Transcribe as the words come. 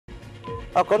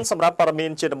អរគុណសម្រាប់ព័ត៌មា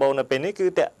នជាដំបូងនៅពេលនេះគឺ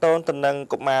តកតងទៅនឹង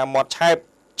កុមារមាត់ឆែ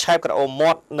បក្រអូម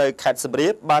មាត់នៅខេត្តសៀមរា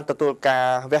បបានទទួលការ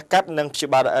វះកាត់និងព្យា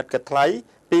បាលឥតគិតថ្លៃ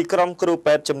ពីក្រុមគ្រូ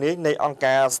ពេទ្យជំនាញនៃអង្គ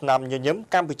ការស្នាមញញឹម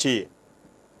កម្ពុជា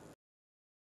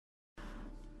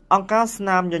អង្គការស្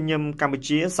នាមញញឹមកម្ពុ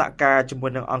ជាសហការជាមួ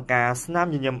យនឹងអង្គការស្នាម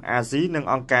ញញឹមអាស៊ីនិង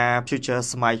អង្គការ Future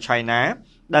Smile China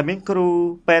ដែលមានគ្រូ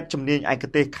ពេទ្យជំនាញឯក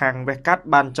ទេសខាងវះកាត់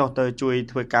បានចុះទៅជួយ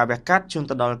ធ្វើការវះកាត់ជូន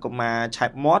ទៅដល់កុមារឆែ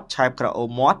បមាត់ឆែបក្រអូ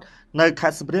មមាត់នៅខេ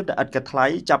ត្តសៀមរាបដែលឥតគិតថ្លៃ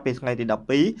ចាប់ពីថ្ងៃទី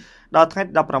12ដល់ថ្ងៃ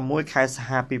ទី16ខែសី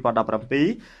ហា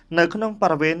2017នៅក្នុងប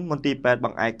រិវេណមន្ទីរពេទ្យប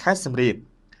ង្អែកខេត្តសៀមរាប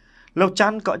លោកច័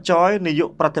ន្ទកកចយនាយក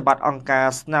ប្រតិបត្តិអង្គការ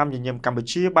ស្នាមញញឹមកម្ពុ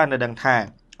ជាបានដឹងថា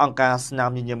អង្គការស្នាម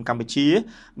ញញឹមកម្ពុជា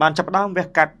បានចាប់ផ្ដើមវះ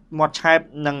កាត់មាត់ឆែប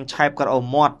និងឆែបក្រអូម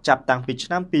មាត់ចាប់តាំងពីឆ្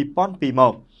នាំ2002ម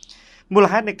កមូល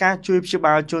ហេតុនៃការជួយព្យា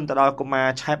បាលជូនទៅដល់កុមារ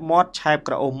ឆែបមាត់ឆែប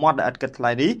ក្រអូមមាត់ដែលឥតគិតថ្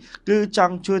លៃនេះគឺច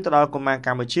ង់ជួយទៅដល់កុមារក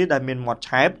ម្ពុជាដែលមានមាត់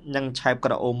ឆែបនិងឆែប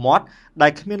ក្រអូមមាត់ដែ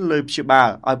លគ្មានលុយព្យាបាល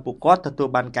ឲ្យពួកគាត់ទទួល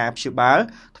បានការព្យាបាល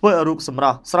ធ្វើឲ្យរូបសម្រ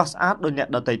ស់ស្រស់ស្អាតដូចអ្នក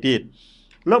ដទៃទៀត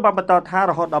លោកបានបន្តថា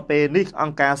រហូតដល់ពេលនេះអ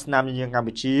ង្គការស្នាមញញឹមកម្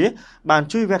ពុជាបាន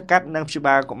ជួយវះកាត់និងព្យា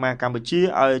បាលកុមារកម្ពុជា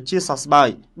ឲ្យជាសះស្បើយ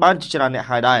បានជាច្រើនអ្នក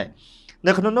ហើយដែរ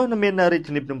នៅក្នុងនោះមាននៅរាជ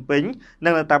ធានីភ្នំពេញនិ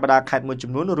ងនៅតាមបណ្ដាខេត្តមួយ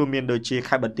ចំនួនរួមមានដូចជា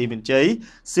ខេត្តបន្ទាយមានជ័យ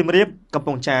សៀមរាបកំព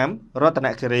ង់ចាមរតន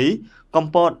គិរីកំ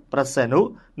ពតប្រសេនុ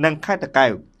និងខេត្តតាកែ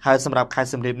វហើយសម្រាប់ខេត្ត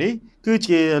សៀមរាបនេះគឺ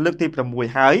ជាលើកទី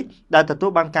6ហើយដែលទទួល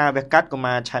បានការវះកាត់កុ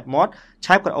មារឆែបមាត់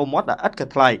ឆែបក្រអូមមាត់ដែលឥតគិត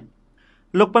ថ្លៃ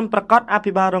លោកប៉ិនប្រកាសអ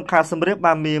ភិបាលរងខេត្តសៀមរាប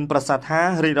បានមានប្រសាសន៍ថា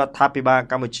រាជរដ្ឋាភិបាល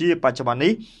កម្ពុជាបច្ចុប្បន្ន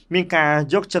នេះមានការ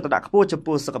យកចិត្តទុកដាក់ខ្ពស់ចំ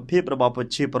ពោះសុខភាពរបស់ប្រ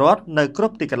ជាពលរដ្ឋនៅគ្រ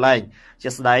ប់ទីកន្លែងជា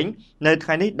ស្ដែងនៅថ្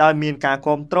ងៃនេះដោយមានការ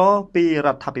គាំទ្រពីរ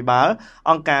ដ្ឋាភិបាល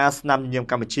អង្គការស្នាមញញឹម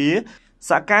កម្ពុជា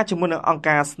សហការជាមួយនឹងអង្គ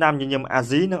ការស្នាមញញឹមអា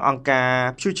ស៊ីនិងអង្គការ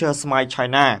Future Smile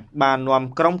China បាននាំ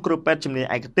ក្រុមគ្រូពេទ្យជំនាញ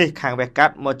ឯកទេសខាងវះកា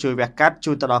ត់មកជួយវះកាត់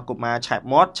ជូនទៅដល់កុមារឆែប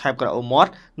មាត់ឆែបក្រអូមមា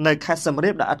ត់នៅខេត្តសៀមរា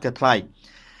បដែលឥតគិតថ្លៃ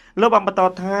លោកបានបន្ត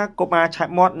ថាកុមារឆែប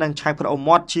មាត់និងឆែបក្រអូម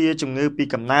មាត់ជាជំងឺពី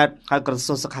កំណើតហើយក្រ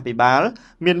សួងសុខាភិបាល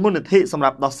មានមូលនិធិសម្រា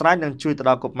ប់ដោះស្រាយនិងជួយទៅ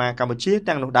ដល់កុមារកម្ពុជា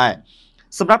ទាំងនោះដែរ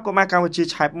សម្រាប់កុមារកម្ពុជា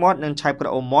ឆែបមាត់និងឆែបក្រ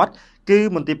អូមមាត់គឺ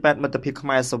មន្ទីរពេទ្យមិត្តភាពខ្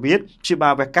មែរសូវៀតព្យាបា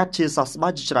លវះកាត់ជាសះស្បើ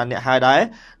យជាច្រើនអ្នកហើយដែរ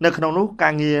នៅក្នុងនោះកា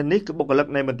រងារនេះគឺបុគ្គលិក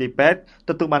នៃមន្ទីរពេទ្យ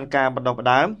ទទួលបានការបណ្ដុះបណ្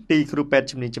ដាលពីគ្រូពេទ្យ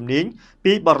ជំនាញ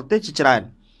ពីបរទេសជាច្រើន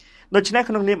ដូច្នេះ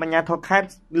ក្នុងនាមអាជ្ញាធរខេត្ត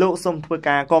លោកសូមធ្វើ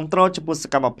ការគាំទ្រចំពោះស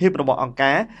កម្មភាពរបស់អង្គ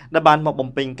ការដែលបានមកបំ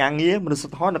ពេញការងារមនុស្ស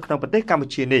ធម៌នៅក្នុងប្រទេសកម្ពុ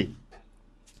ជានេះ